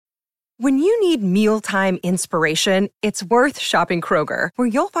When you need mealtime inspiration, it's worth shopping Kroger, where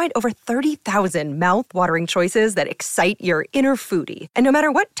you'll find over 30,000 mouth-watering choices that excite your inner foodie. And no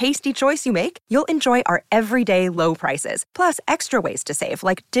matter what tasty choice you make, you'll enjoy our everyday low prices, plus extra ways to save,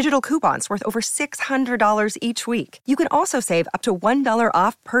 like digital coupons worth over $600 each week. You can also save up to $1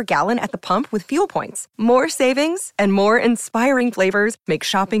 off per gallon at the pump with fuel points. More savings and more inspiring flavors make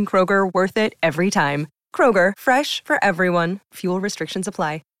shopping Kroger worth it every time. Kroger, fresh for everyone. Fuel restrictions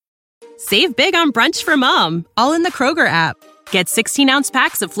apply. Save big on brunch for mom, all in the Kroger app. Get 16-ounce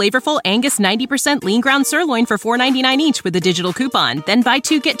packs of flavorful Angus 90% lean ground sirloin for $4.99 each with a digital coupon. Then buy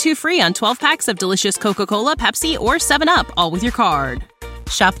 2, get 2 free on 12 packs of delicious Coca-Cola, Pepsi, or 7-Up, all with your card.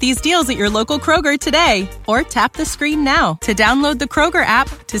 Shop these deals at your local Kroger today, or tap the screen now to download the Kroger app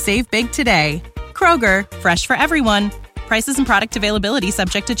to save big today. Kroger, fresh for everyone. Prices and product availability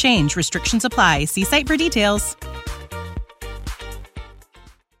subject to change. Restrictions apply. See site for details.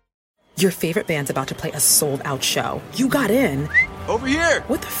 Your favorite band's about to play a sold-out show. You got in. Over here!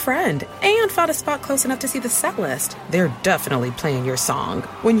 With a friend. And found a spot close enough to see the set list. They're definitely playing your song.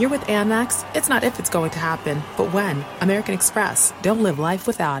 When you're with Amex, it's not if it's going to happen, but when. American Express. Don't live life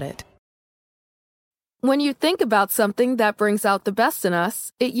without it. When you think about something that brings out the best in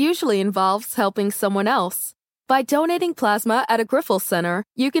us, it usually involves helping someone else. By donating plasma at a Grifols Center,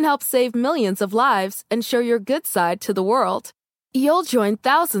 you can help save millions of lives and show your good side to the world. You'll join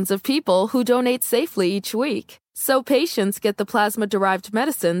thousands of people who donate safely each week, so patients get the plasma-derived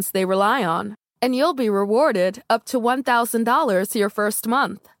medicines they rely on. And you'll be rewarded up to $1,000 your first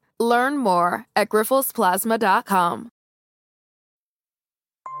month. Learn more at grifolsplasma.com.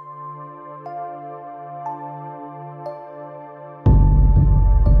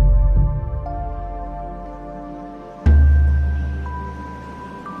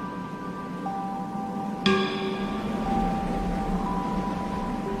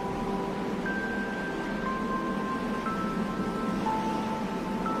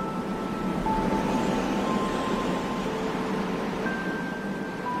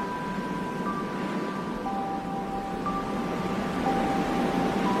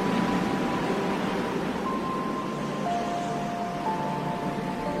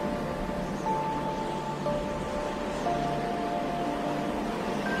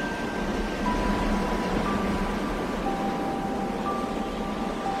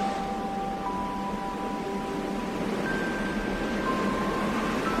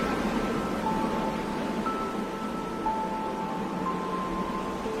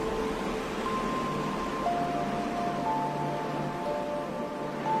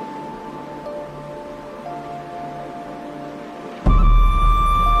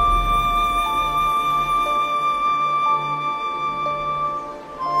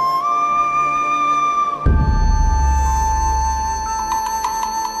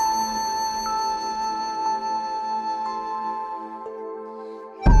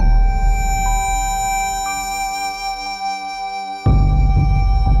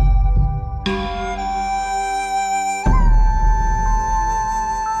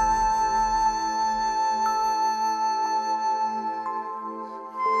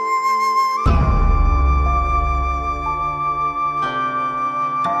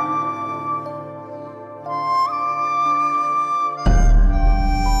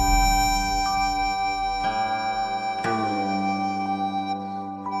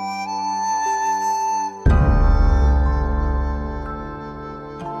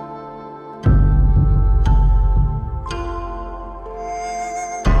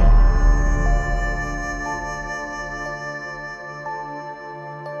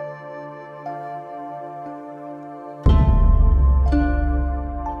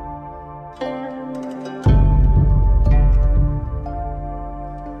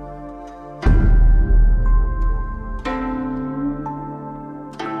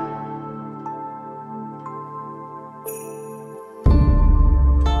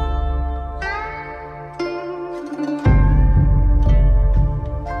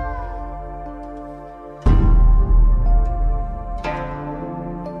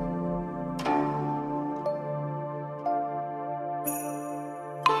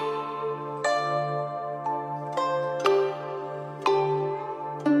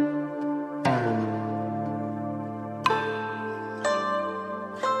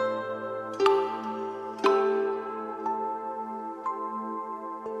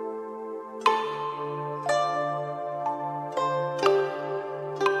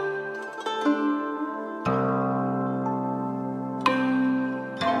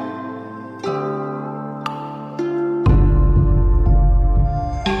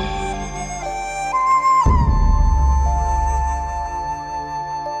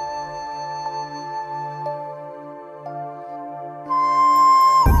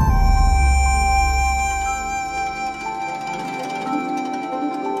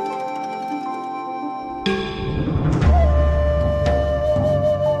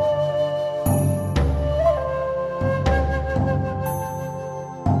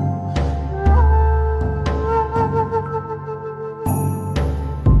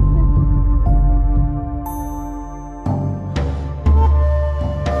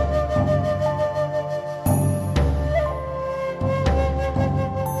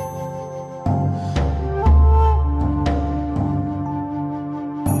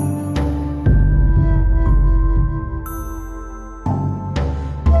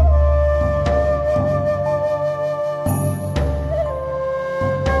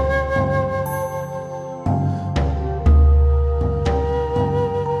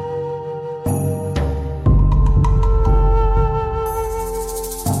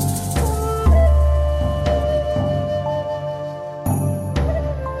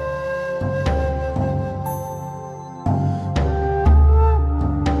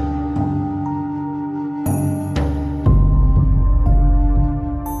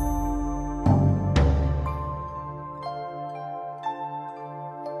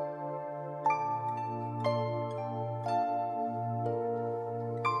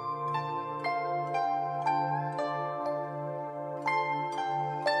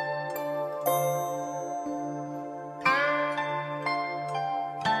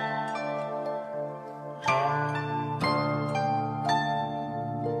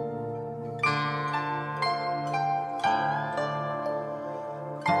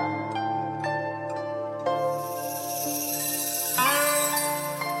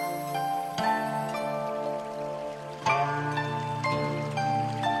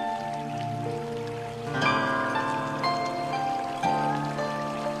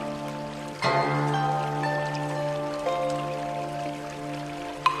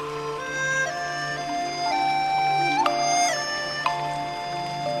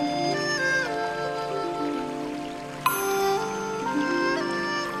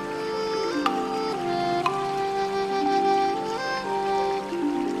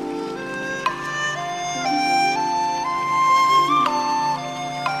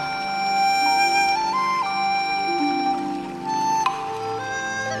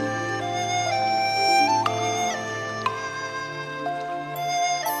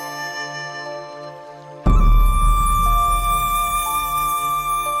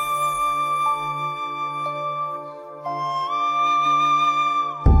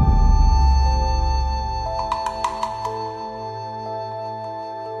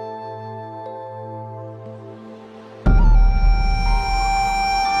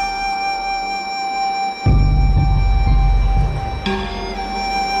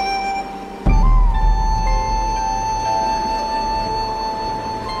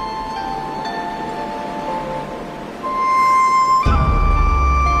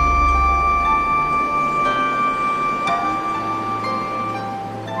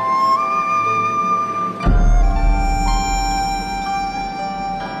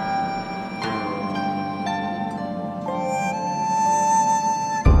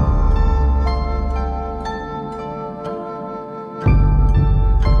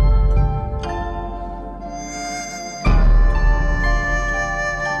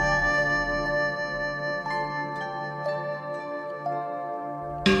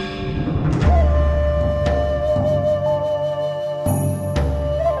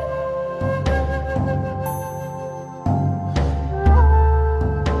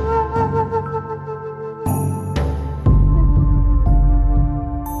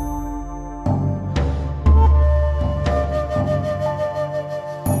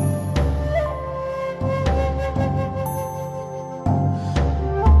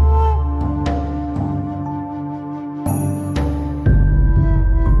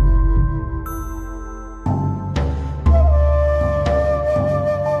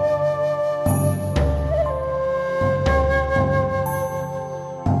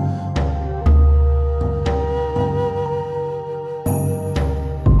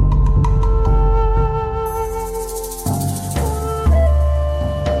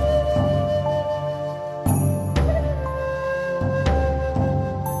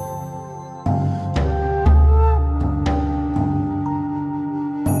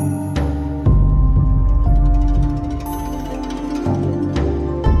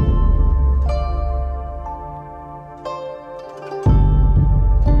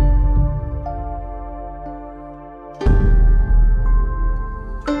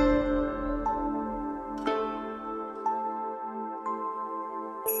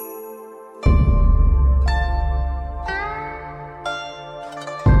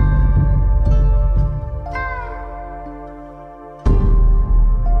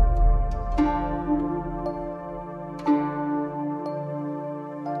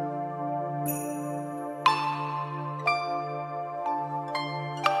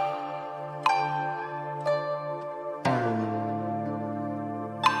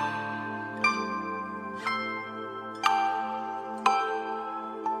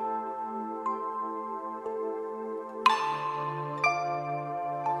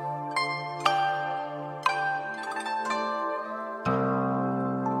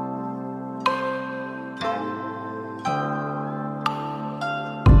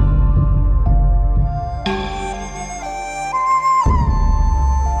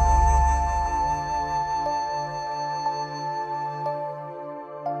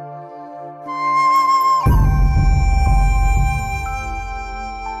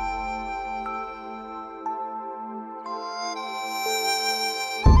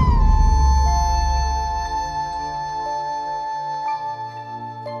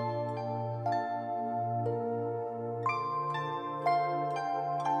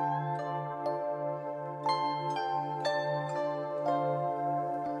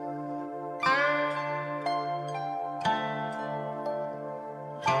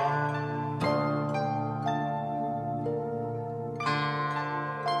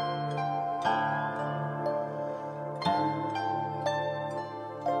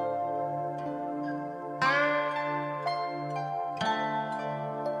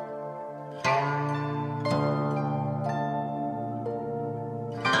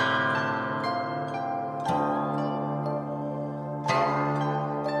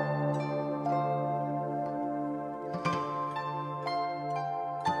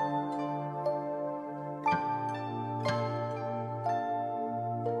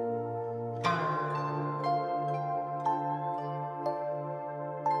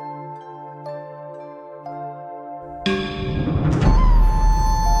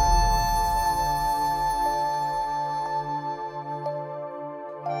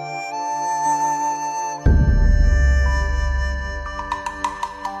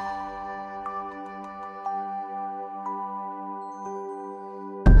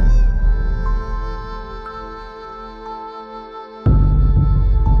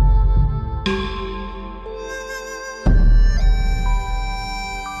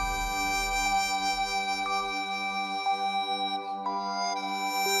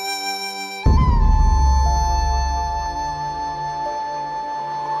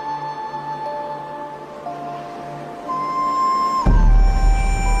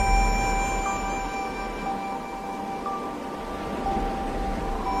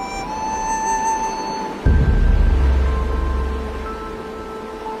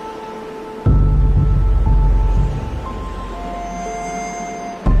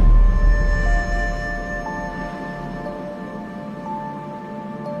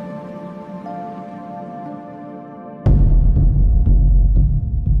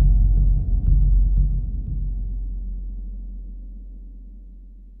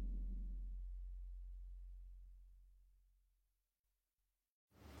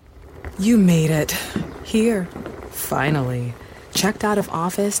 You made it. Here. Finally. Checked out of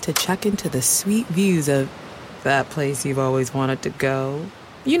office to check into the sweet views of that place you've always wanted to go.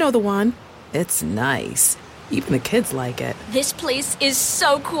 You know the one. It's nice. Even the kids like it. This place is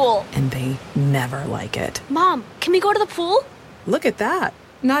so cool. And they never like it. Mom, can we go to the pool? Look at that.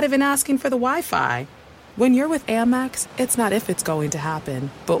 Not even asking for the Wi-Fi. When you're with Amex, it's not if it's going to happen,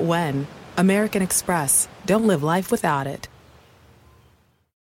 but when. American Express. Don't live life without it.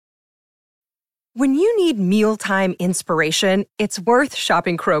 When you need mealtime inspiration, it's worth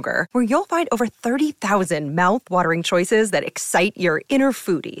shopping Kroger, where you'll find over 30,000 mouth-watering choices that excite your inner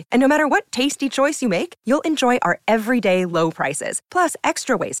foodie. And no matter what tasty choice you make, you'll enjoy our everyday low prices, plus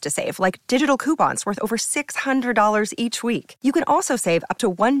extra ways to save, like digital coupons worth over $600 each week. You can also save up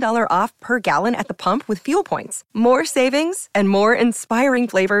to $1 off per gallon at the pump with fuel points. More savings and more inspiring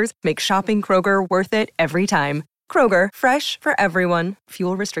flavors make shopping Kroger worth it every time. Kroger, fresh for everyone.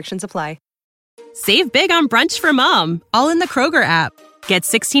 Fuel restrictions apply. Save big on brunch for mom, all in the Kroger app. Get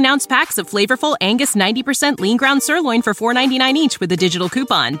 16-ounce packs of flavorful Angus 90% lean ground sirloin for $4.99 each with a digital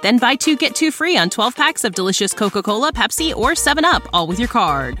coupon. Then buy 2, get 2 free on 12 packs of delicious Coca-Cola, Pepsi, or 7-Up, all with your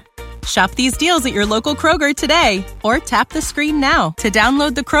card. Shop these deals at your local Kroger today, or tap the screen now to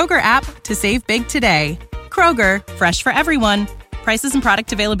download the Kroger app to save big today. Kroger, fresh for everyone. Prices and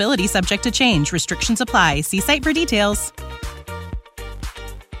product availability subject to change. Restrictions apply. See site for details.